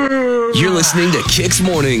You're listening to Kicks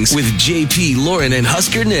Mornings with JP, Lauren, and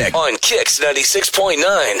Husker Nick on Kicks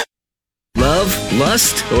 96.9. Love,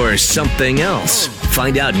 lust, or something else?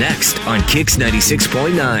 Find out next on Kicks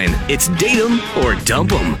 96.9. It's Date 'em or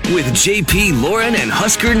Dump 'em with JP, Lauren, and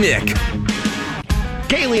Husker Nick.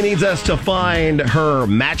 Kaylee needs us to find her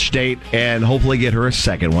match date and hopefully get her a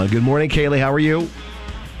second one. Good morning, Kaylee. How are you?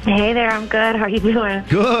 Hey there, I'm good. How are you doing?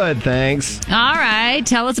 Good, thanks. All right,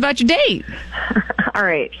 tell us about your date. All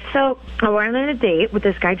right, so I went on a date with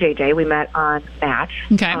this guy, JJ. We met on Match.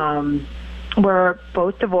 Okay. We're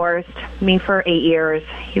both divorced. Me for 8 years.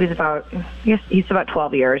 He's about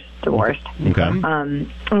 12 years divorced. Okay.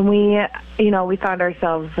 And we found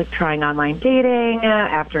ourselves like trying online dating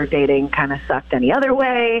after dating kind of sucked any other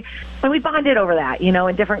way. And we bonded over that,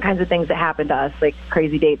 and different kinds of things that happened to us, like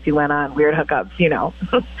crazy dates we went on, weird hookups,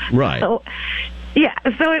 Right. So, yeah,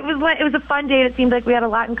 so it was a fun date. It seemed like we had a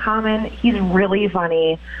lot in common. He's really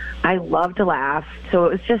funny. I love to laugh. So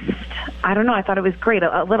it was just, I don't know, I thought it was great.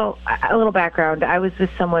 A little background. I was with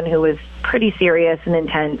someone who was pretty serious and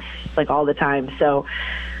intense, like all the time. So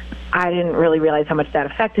I didn't really realize how much that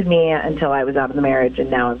affected me until I was out of the marriage,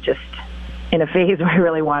 and now I'm just in a phase where I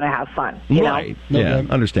really want to have fun. You know? Yeah,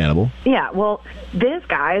 understandable. Yeah, well, this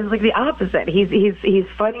guy is like the opposite. He's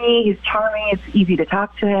funny, he's charming, it's easy to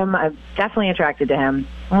talk to him. I'm definitely attracted to him.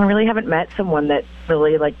 I really haven't met someone that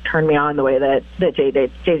really turned me on the way that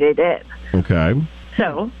JJ did. Okay.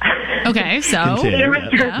 So. Okay, so. Continue. It was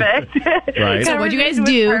perfect. Right. So what'd you guys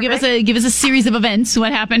do? Give us a series of events.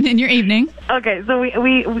 What happened in your evening? Okay, so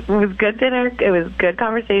we it was good dinner. It was good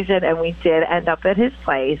conversation, and we did end up at his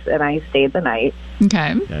place, and I stayed the night.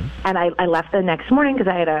 Okay. And I left the next morning because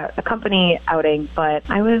I had a company outing, but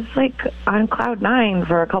I was like on cloud nine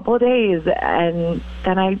for a couple of days, and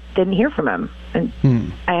then I didn't hear from him.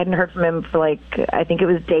 And I hadn't heard from him for I think it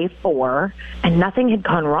was day 4, and nothing had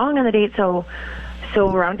gone wrong on the date. So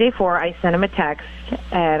around day 4, I sent him a text,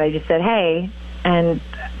 and I just said, hey, and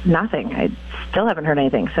nothing. I still haven't heard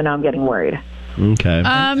anything, so now I'm getting worried. Okay.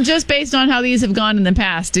 Just based on how these have gone in the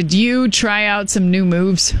past, did you try out some new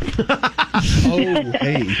moves? Hey,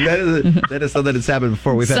 that is something that's happened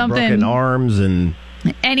before. We've had broken arms and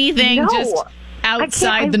anything No. just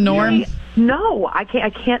outside the norm? No, I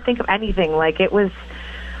can't think of anything. It was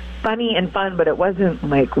funny and fun, but it wasn't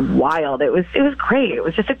wild. It was great. It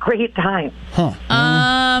was just a great time.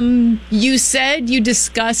 You said you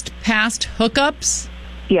discussed past hookups.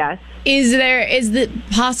 Yes. Is it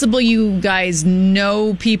possible you guys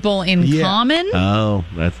know people in common? Oh,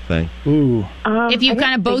 that's the thing. Ooh. If you've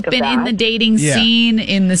kind of both been that. in the dating scene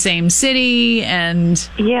in the same city, and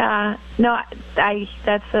Yeah. No, I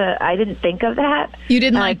didn't think of that. you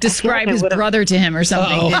didn't I describe feel like I his would've- brother to him or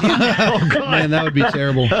something, did you? Oh, God. Man, that would be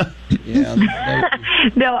terrible. Yeah.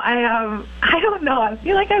 No, I don't know. I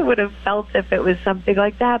feel like I would have felt if it was something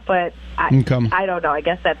like that, but I don't know. I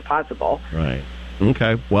guess that's possible. Right.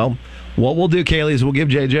 Okay. Well, what we'll do, Kaylee, is we'll give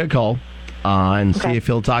JJ a call and see if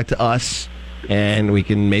he'll talk to us, and we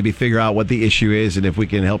can maybe figure out what the issue is, and if we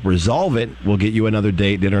can help resolve it, we'll get you another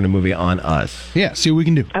date, dinner, and a movie on us. Yeah, see what we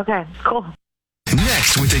can do. Okay, cool.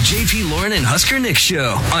 Next with the JP, Lauren, and Husker Nick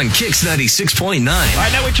Show on Kicks 96.9. All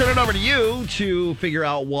right, now we turn it over to you to figure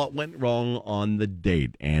out what went wrong on the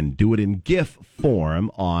date, and do it in GIF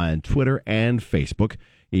form on Twitter and Facebook.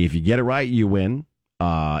 If you get it right, you win.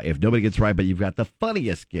 If nobody gets right, but you've got the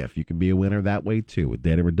funniest GIF, you can be a winner that way, too. With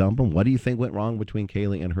Date 'em or Dump 'em, what do you think went wrong between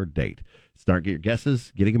Kaylee and her date? Get your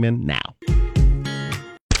guesses, getting them in now.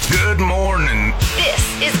 Good morning. This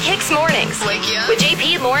is Kicks Mornings with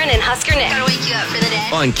JP, Lauren, and Husker Nick. Gotta wake you up for the day.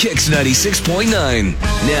 On Kicks 96.9.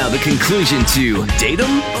 Now the conclusion to Date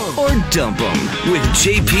 'em or Dump 'em with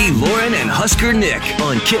JP, Lauren, and Husker Nick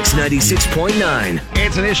on Kicks 96.9.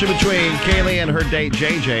 It's an issue between Kaylee and her date,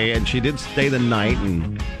 JJ, and she did stay the night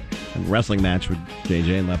and wrestling match with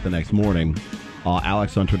JJ and left the next morning.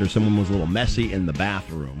 Alex on Twitter, someone was a little messy in the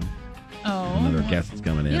bathroom. Oh. Another guest is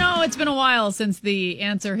coming in. It's been a while since the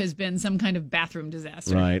answer has been some kind of bathroom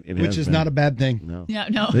disaster. Right. Which is not a bad thing. No. Yeah,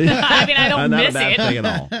 no. I mean, I don't not miss a bad it. thing at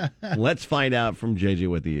all. Let's find out from JJ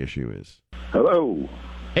what the issue is. Hello.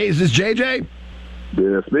 Hey, is this JJ?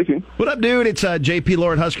 Yeah, speaking. What up, dude? It's JP,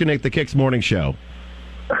 Lauren, Husker Nick, the Kicks Morning Show.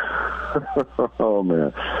 Oh,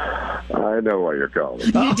 man. I know why you're calling.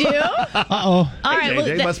 You do? Uh-oh. All right.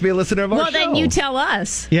 JJ Well, must be a listener of our show. well, then you tell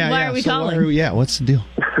us. Yeah, Why are we calling? What's the deal?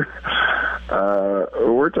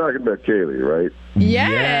 We're talking about Kaylee, right?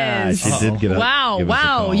 Yes. Yeah, she did get a Wow, give us a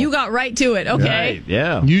wow. call. You got right to it. Okay. Right,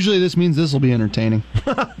 yeah. Usually this means this will be entertaining.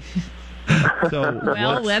 So,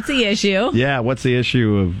 Well, that's the issue. yeah, what's the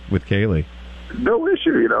issue with Kaylee? No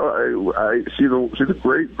issue. She's a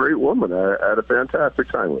great woman. I had a fantastic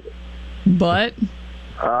time with her. But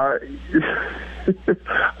I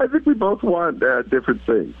think we both want different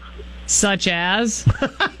things. such as?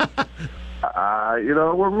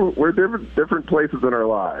 We're different places in our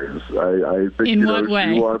lives. I think. In what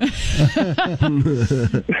way? She wants,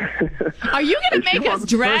 Are you going to make us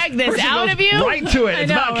drag this out of you? Right to it. I It's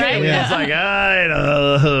know, about right? Kaylee. Yeah. It's like, I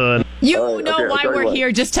know. You All know right, okay, why I'll tell we're you what.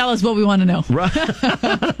 here. Just tell us what we want to know. all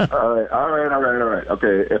right.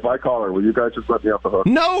 Okay, if I call her, will you guys just let me off the hook?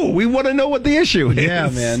 No, we want to know what the issue is. Yeah,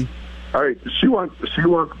 man. All right, she wants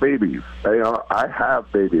babies. I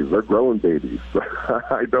have babies. They're growing babies.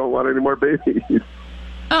 I don't want any more babies.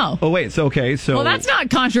 Oh. Oh, wait. So, okay. So, Well, that's not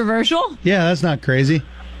controversial. Yeah, that's not crazy.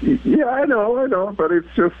 Yeah, I know, but it's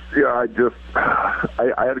just, I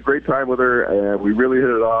had a great time with her, and we really hit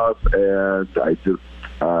it off, and I just,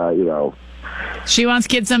 She wants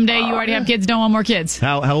kids someday. You already have kids. Don't want more kids.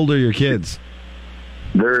 how old are your kids?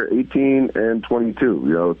 they're 18 and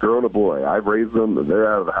 22, girl and a boy. I've raised them, and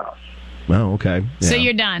they're out of the house. Oh, okay. So Yeah.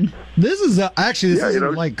 you're done. This is actually this Yeah,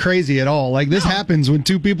 isn't like crazy at all. Like this happens when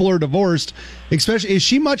two people are divorced. Especially, is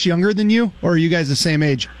she much younger than you, or are you guys the same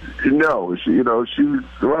age? No, she's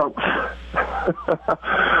well.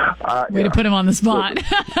 Way to put him on the spot.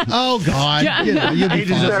 Oh God, you'll be Age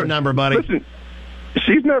is fine. just a number, buddy. Listen,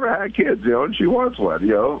 she's never had kids, and she wants one.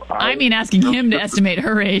 I mean, asking him to estimate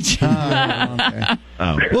her age. Okay.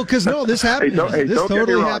 Oh. Well, because this Hey, happens. don't This get me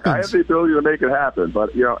totally wrong. I have happens. the ability to make it happen, but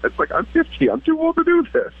it's like I'm 50. I'm too old to do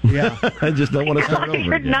this. Yeah. I just don't want to start over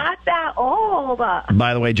You're again. not that old.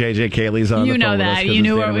 By the way, JJ, Kaylee's on You the know phone with us that. 'cause You it's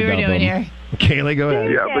knew the what end we of were the doing dump. here. Kaylee, go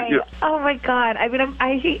ahead. Yeah, but Okay. Oh my God. I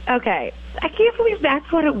mean, okay. I can't believe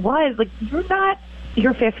that's what it was. Like,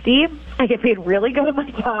 you're 50. I get paid really good at my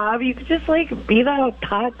job. You could just be the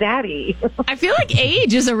hot daddy. I feel like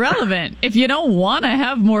age is irrelevant. If you don't want to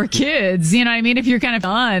have more kids, you know what I mean? If you're kind of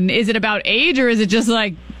done, is it about age or is it just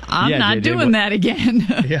like, I'm Yeah, not JJ, doing that again?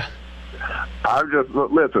 Yeah.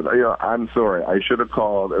 Listen. I'm sorry. I should have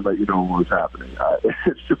called and let you know what was happening.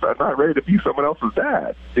 It's just I'm not ready to be someone else's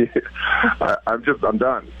dad. I'm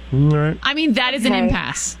done. All right. I mean, that is an Okay.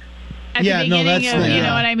 impasse. At Yeah, the no, beginning that's of, the- you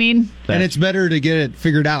know what I mean? And it's better to get it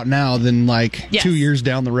figured out now than Yes. 2 years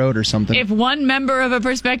down the road or something. If one member of a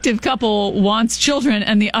prospective couple wants children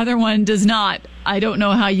and the other one does not, I don't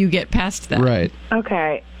know how you get past that. right.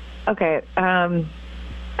 Okay. I'm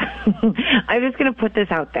just going to put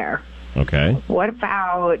this out there. Okay. What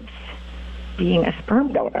about being a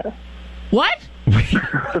sperm donor? What?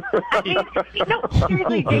 No,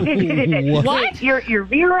 seriously. What? You're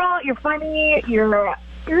virile. You're funny. You're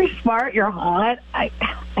smart. You're hot.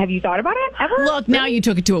 Have you thought about it ever? Look, now you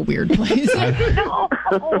took it to a weird place.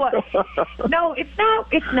 No,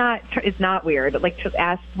 it's not weird. Like, just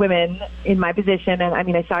ask women in my position. And I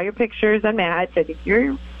mean, I saw your pictures on Match. I think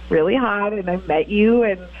you're really hot, and I met you,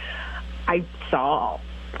 and I saw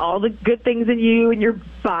all the good things in you and your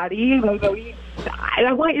body. And I go,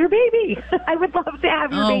 I want your baby. I would love to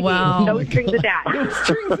have your Oh, baby. wow. No strings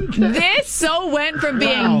attached. This so went from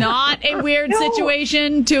being not a weird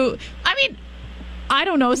situation to, I mean, I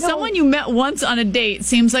don't know. Someone you met once on a date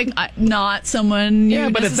seems like not someone you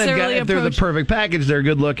But if they're necessarily the approach. perfect package, they're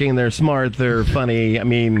good looking, they're smart, they're funny. I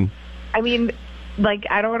mean, I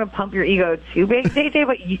don't want to pump your ego too big, JJ,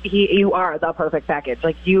 but you are the perfect package.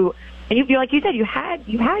 Like you feel like you said you had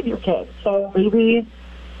your kids, so maybe.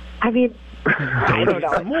 I mean, I don't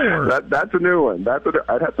know. more. That's a new one.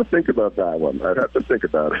 I'd have to think about that one. I'd have to think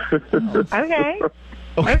about it.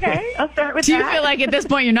 Okay, I'll start with Do you that. feel like at this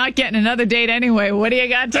point you're not getting another date anyway? What do you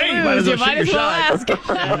got to Hey, lose? you might as well shoot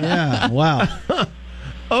your ask. Yeah. Wow.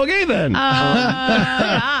 Okay, then.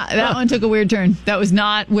 That one took a weird turn. That was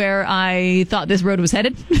not where I thought this road was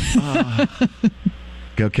headed.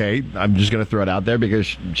 Okay, I'm just going to throw it out there because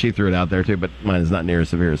she threw it out there too, but mine is not near as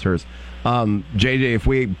severe as hers. JJ, if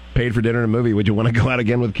we paid for dinner and a movie, would you want to go out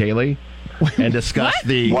again with Kaylee and discuss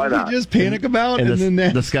the Why You not? just panic about and and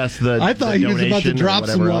then discuss the? I thought the he was about to donation or drop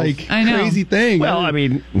some whatever else? I know. crazy thing. Well, I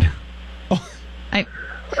mean, I,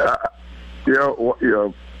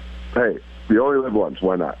 Hey, you only live once.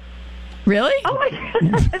 Why not? really? Oh my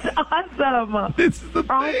God, that's awesome! it's the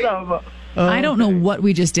Awesome. I don't know what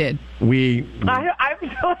we just did. we I'm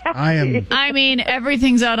so happy. I am. I mean,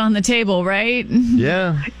 everything's out on the table, right?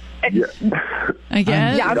 yeah. Yeah, I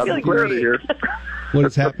guess. Yeah, I'm got feeling clarity great. here. What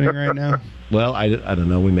is happening right now? Well, I don't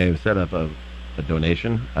know. We may have set up a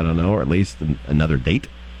donation. I don't know, or at least another date.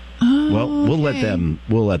 Well, we'll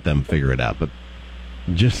let them figure it out. But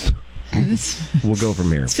just we'll go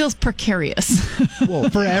from here. This feels precarious. Well,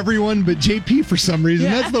 for everyone but JP for some reason.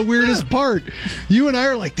 Yeah. That's the weirdest part. You and I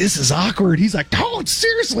are like, this is awkward. He's like, oh,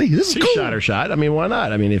 seriously, this is She cool. shot her shot. I mean, why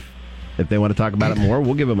not? I mean, if if they want to talk about it more,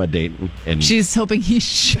 we'll give them a date. And She's hoping he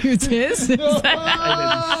shoots his.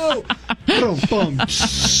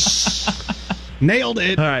 Nailed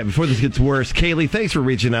it. All right, before this gets worse, Kaylee, thanks for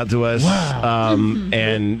reaching out to us. Wow.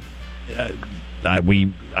 And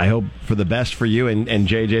I hope for the best for you. And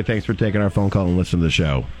JJ, thanks for taking our phone call and listening to the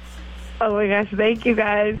show. Oh my gosh, thank you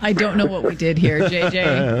guys. I don't know what we did here, JJ.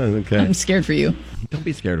 Okay. I'm scared for you. Don't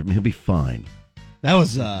be scared of him. He'll be fine. That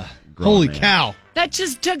was holy man. cow. That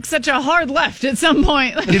just took such a hard left at some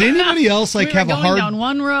point. Did anybody else We were have a going hard, down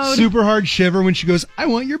one road. super hard shiver when she goes, "I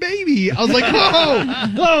want your baby"? I was like,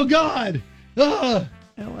 "Whoa, oh God, Well,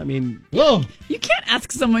 I mean, whoa." You can't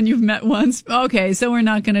ask someone you've met once. Okay, so we're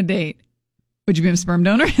not going to date. Would you be a sperm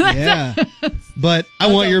donor? Yeah, but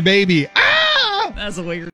I want your baby. Ah! That's weird.